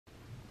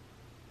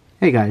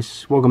Hey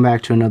guys, welcome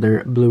back to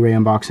another Blu-ray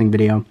unboxing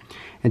video,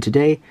 and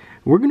today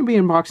we're going to be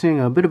unboxing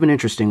a bit of an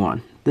interesting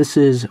one. This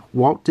is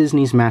Walt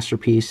Disney's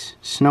masterpiece,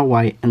 Snow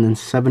White and the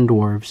Seven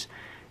Dwarfs,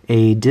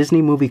 a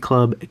Disney Movie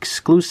Club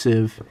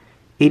exclusive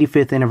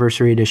 85th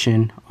anniversary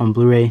edition on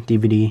Blu-ray,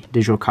 DVD,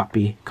 digital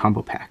copy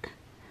combo pack.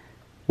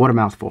 What a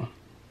mouthful.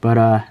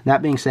 But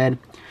that being said,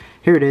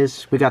 here it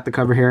is. We got the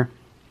cover here,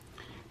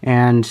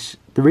 and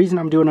the reason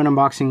I'm doing an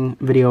unboxing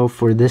video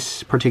for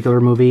this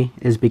particular movie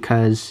is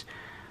because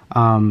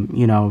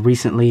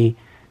recently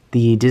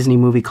the Disney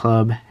Movie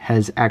Club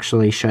has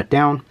actually shut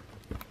down.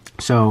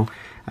 So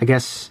I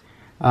guess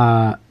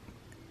as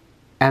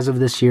of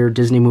this year,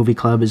 Disney Movie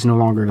Club is no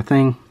longer a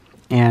thing,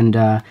 and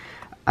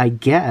I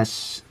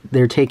guess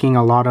they're taking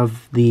a lot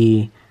of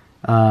the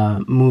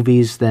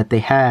movies that they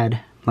had,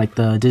 like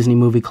the Disney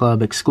Movie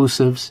Club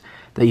exclusives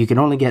that you can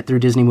only get through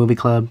Disney Movie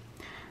Club.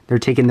 They're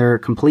taking their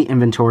complete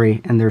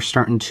inventory and they're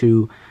starting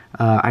to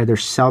either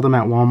sell them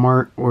at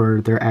Walmart, or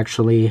they're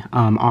actually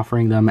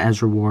offering them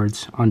as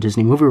rewards on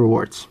Disney Movie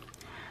Rewards.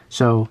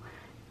 So,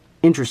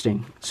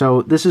 interesting.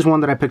 So, this is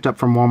one that I picked up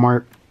from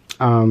Walmart.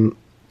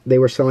 They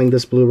were selling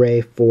this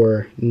Blu-ray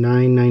for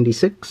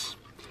 $9.96,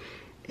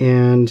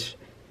 and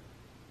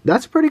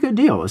that's a pretty good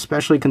deal,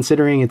 especially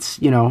considering it's,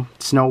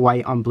 Snow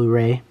White on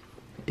Blu-ray.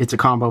 It's a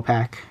combo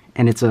pack,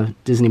 and it's a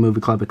Disney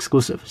Movie Club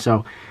exclusive.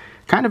 So,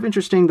 kind of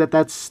interesting that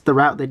that's the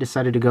route they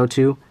decided to go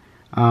to.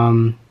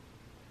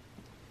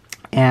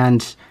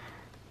 And,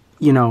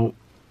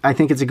 I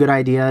think it's a good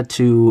idea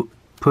to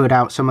put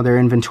out some of their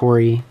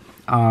inventory.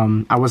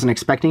 I wasn't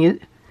expecting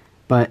it,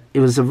 but it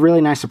was a really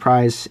nice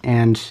surprise,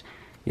 and,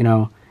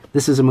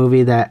 this is a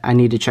movie that I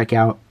need to check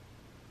out,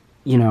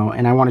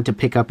 and I wanted to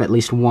pick up at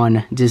least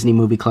one Disney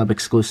Movie Club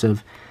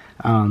exclusive,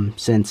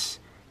 since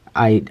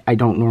I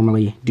don't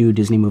normally do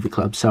Disney Movie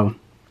Club. So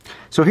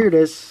here it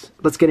is.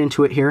 Let's get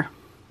into it here.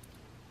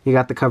 You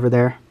got the cover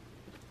there.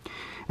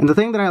 And the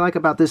thing that I like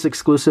about this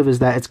exclusive is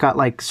that it's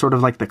got sort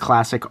of like the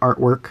classic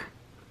artwork.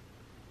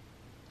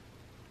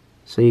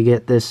 So you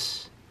get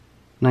this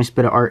nice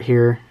bit of art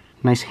here,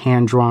 nice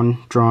hand-drawn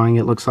drawing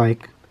it looks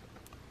like.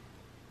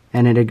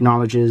 And it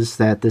acknowledges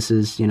that this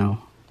is,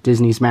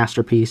 Disney's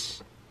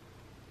masterpiece,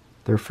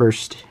 their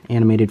first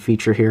animated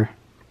feature here.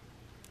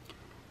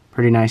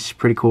 Pretty nice,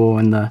 pretty cool,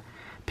 and the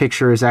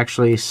picture is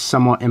actually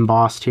somewhat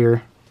embossed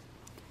here.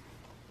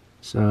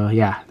 So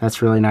yeah,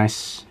 that's really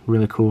nice,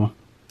 really cool.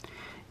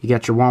 You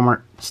got your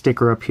Walmart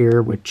sticker up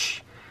here,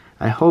 which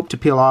I hope to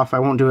peel off. I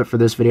won't do it for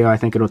this video. I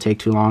think it'll take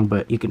too long,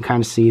 but you can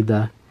kind of see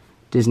the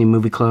Disney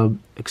Movie Club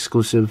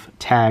exclusive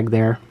tag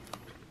there.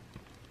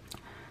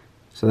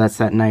 So that's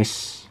that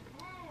nice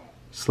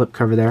slip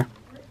cover there.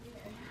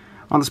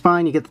 On the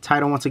spine, you get the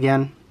title once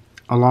again,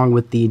 along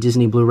with the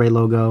Disney Blu-ray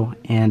logo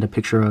and a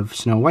picture of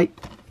Snow White.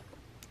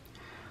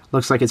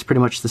 Looks like it's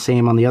pretty much the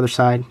same on the other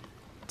side.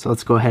 So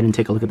let's go ahead and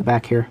take a look at the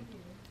back here.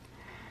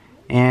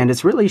 And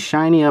it's really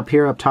shiny up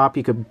here up top.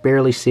 You could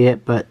barely see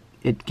it, but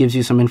it gives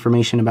you some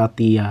information about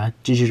the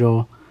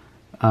digital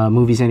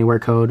Movies Anywhere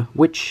code,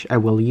 which I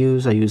will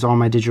use. I use all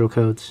my digital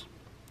codes.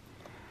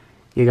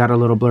 You got a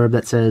little blurb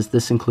that says,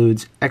 this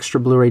includes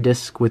extra Blu-ray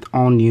disc with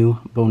all new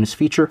bonus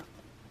feature.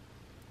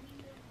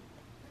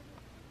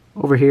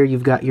 Over here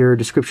you've got your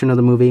description of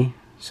the movie,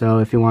 so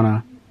if you want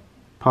to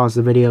pause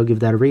the video, give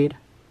that a read.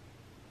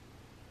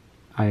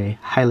 I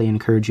highly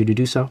encourage you to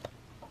do so.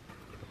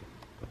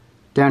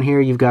 Down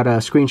here you've got a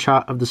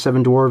screenshot of the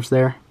Seven Dwarfs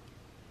there,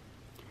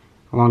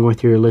 along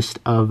with your list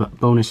of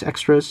bonus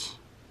extras.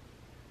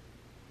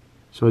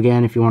 So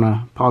again, if you want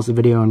to pause the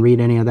video and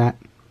read any of that,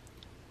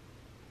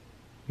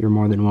 you're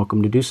more than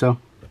welcome to do so.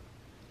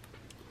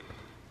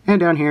 And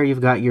down here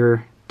you've got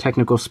your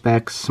technical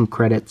specs, some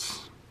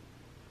credits,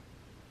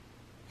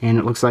 and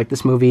it looks like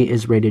this movie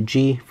is rated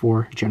G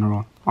for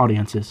general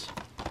audiences.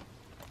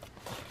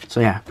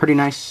 So yeah, pretty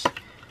nice.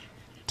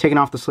 Taking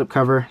off the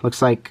slipcover,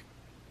 looks like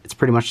it's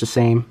pretty much the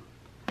same.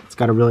 It's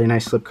got a really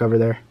nice slipcover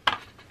there.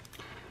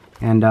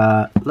 And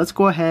let's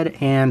go ahead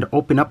and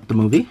open up the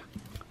movie.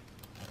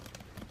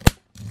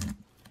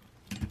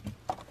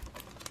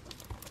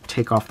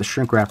 Take off the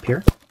shrink wrap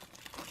here.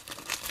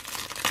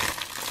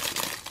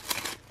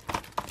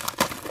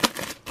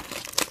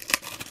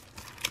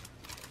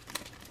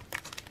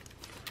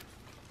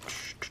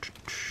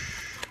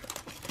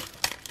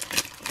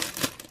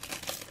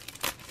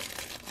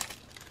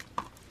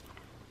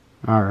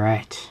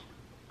 Alright.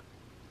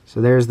 So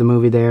there's the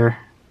movie there,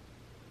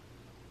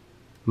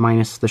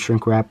 minus the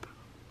shrink wrap.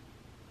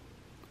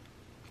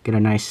 Get a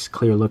nice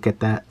clear look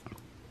at that.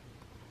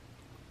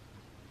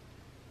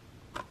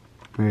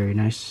 Very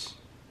nice.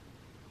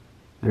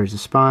 There's the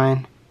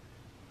spine.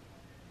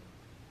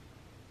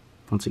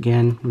 Once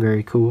again,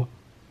 very cool.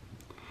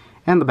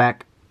 And the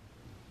back,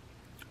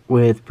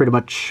 with pretty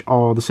much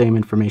all the same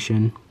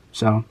information.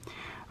 So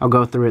I'll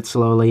go through it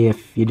slowly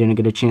if you didn't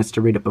get a chance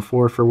to read it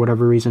before for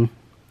whatever reason.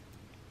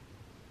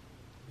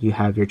 You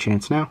have your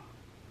chance now.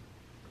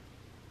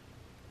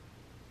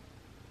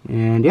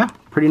 And yeah,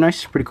 pretty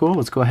nice, pretty cool.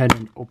 Let's go ahead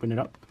and open it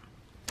up.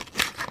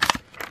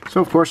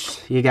 So of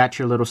course, you got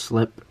your little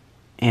slip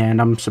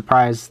and I'm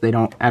surprised they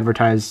don't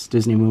advertise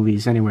Disney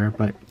movies anywhere,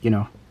 but, you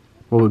know,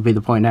 what would be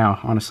the point now,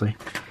 honestly?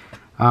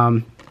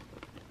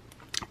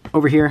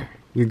 Over here,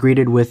 you're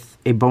greeted with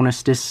a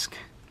bonus disc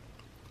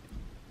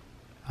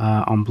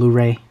on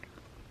Blu-ray.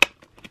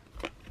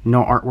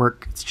 No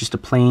artwork, it's just a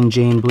plain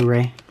Jane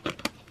Blu-ray.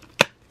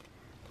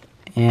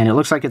 And it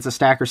looks like it's a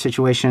stacker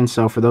situation,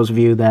 so for those of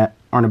you that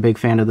aren't a big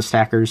fan of the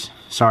stackers,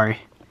 sorry.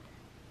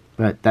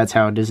 But that's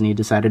how Disney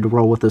decided to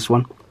roll with this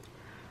one.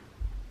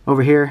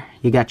 Over here,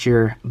 you got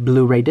your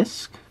Blu-ray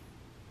disc.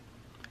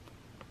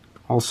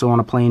 Also on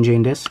a plain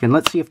Jane disc. And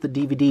let's see if the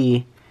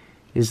DVD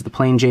is the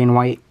plain Jane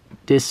white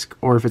disc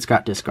or if it's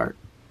got disc art.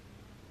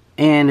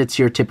 And it's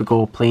your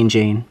typical plain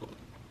Jane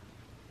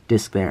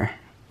disc there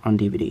on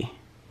DVD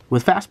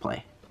with fast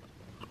play.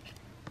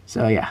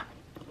 So yeah,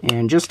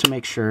 and just to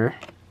make sure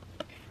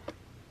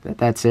that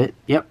that's it,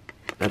 yep,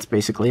 that's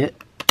basically it.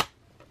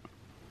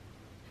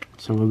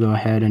 So we'll go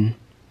ahead and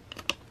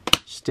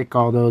stick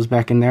all those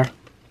back in there.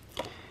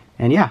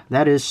 And yeah,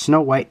 that is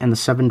Snow White and the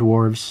Seven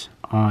Dwarfs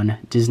on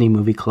Disney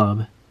Movie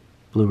Club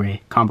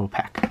Blu-ray combo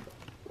pack.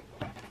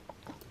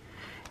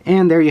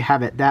 And there you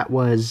have it. That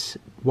was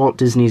Walt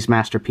Disney's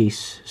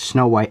masterpiece,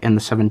 Snow White and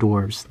the Seven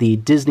Dwarfs, the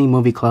Disney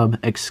Movie Club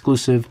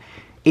exclusive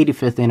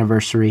 85th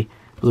anniversary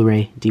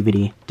Blu-ray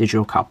DVD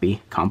digital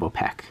copy combo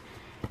pack.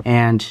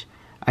 And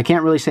I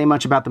can't really say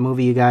much about the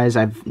movie, you guys.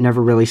 I've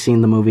never really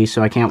seen the movie,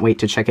 so I can't wait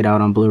to check it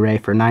out on Blu-ray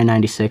for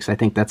 $9.96. I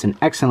think that's an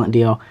excellent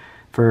deal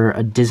for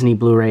a Disney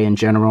Blu-ray in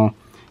general.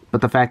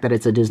 But the fact that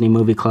it's a Disney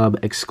Movie Club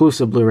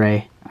exclusive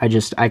Blu-ray,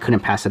 I couldn't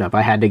pass it up.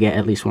 I had to get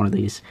at least one of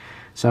these.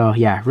 So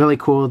yeah, really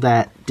cool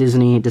that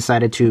Disney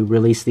decided to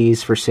release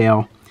these for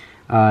sale.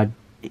 And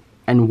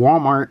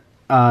Walmart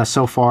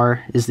so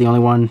far is the only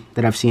one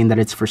that I've seen that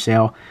it's for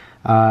sale.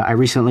 I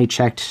recently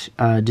checked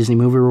Disney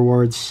Movie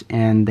Rewards,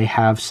 and they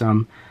have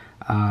some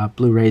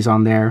Blu-rays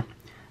on there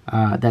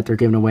that they're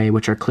giving away,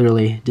 which are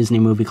clearly Disney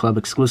Movie Club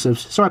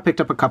exclusives. So I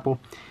picked up a couple,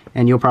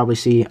 and you'll probably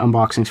see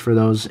unboxings for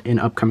those in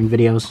upcoming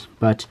videos.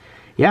 But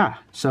yeah,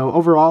 so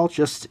overall,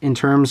 just in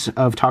terms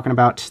of talking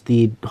about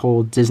the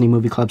whole Disney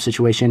Movie Club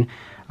situation,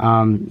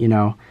 you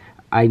know,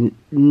 I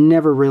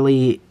never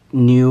really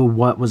knew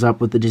what was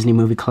up with the Disney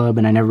Movie Club,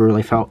 and I never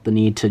really felt the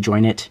need to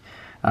join it,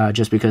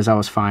 just because I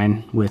was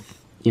fine with,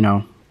 you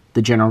know,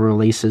 the general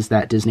releases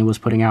that Disney was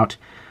putting out.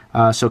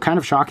 So kind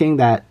of shocking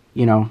that,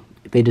 you know,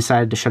 they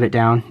decided to shut it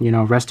down. You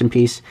know, rest in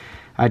peace.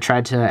 I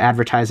tried to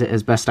advertise it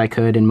as best I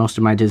could in most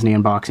of my Disney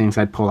unboxings.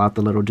 I'd pull out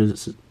the little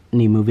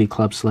Disney Movie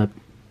Club slip,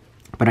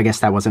 but I guess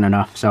that wasn't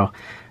enough. So,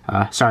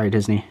 sorry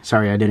Disney.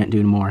 Sorry I didn't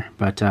do more.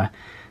 But,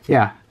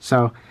 yeah,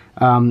 so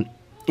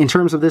in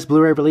terms of this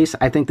Blu-ray release,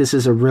 I think this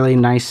is a really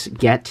nice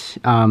get.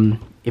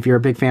 If you're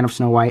a big fan of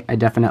Snow White, I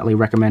definitely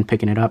recommend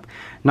picking it up.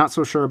 Not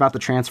so sure about the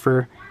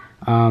transfer,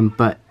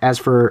 but as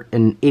for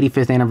an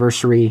 85th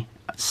anniversary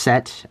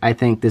set, I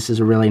think this is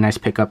a really nice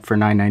pickup for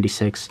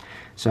 $9.96.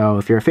 So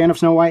if you're a fan of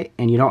Snow White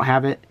and you don't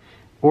have it,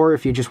 or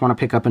if you just want to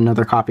pick up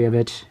another copy of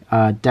it,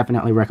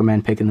 definitely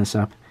recommend picking this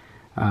up.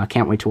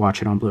 Can't wait to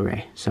watch it on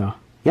Blu-ray. So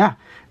yeah,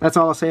 that's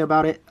all I'll say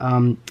about it.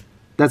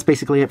 That's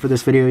basically it for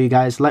this video, you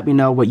guys. Let me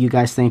know what you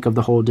guys think of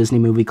the whole Disney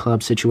Movie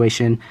Club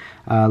situation.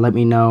 Let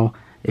me know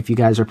if you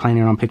guys are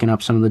planning on picking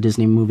up some of the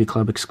Disney Movie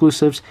Club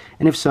exclusives,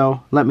 and if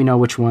so, let me know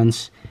which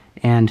ones,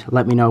 and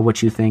let me know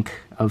what you think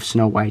of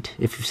Snow White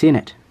if you've seen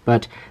it.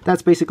 But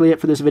that's basically it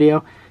for this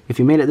video. If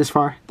you made it this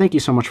far, thank you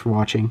so much for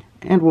watching,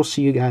 and we'll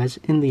see you guys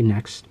in the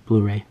next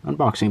Blu-ray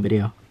unboxing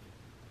video.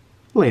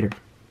 Later.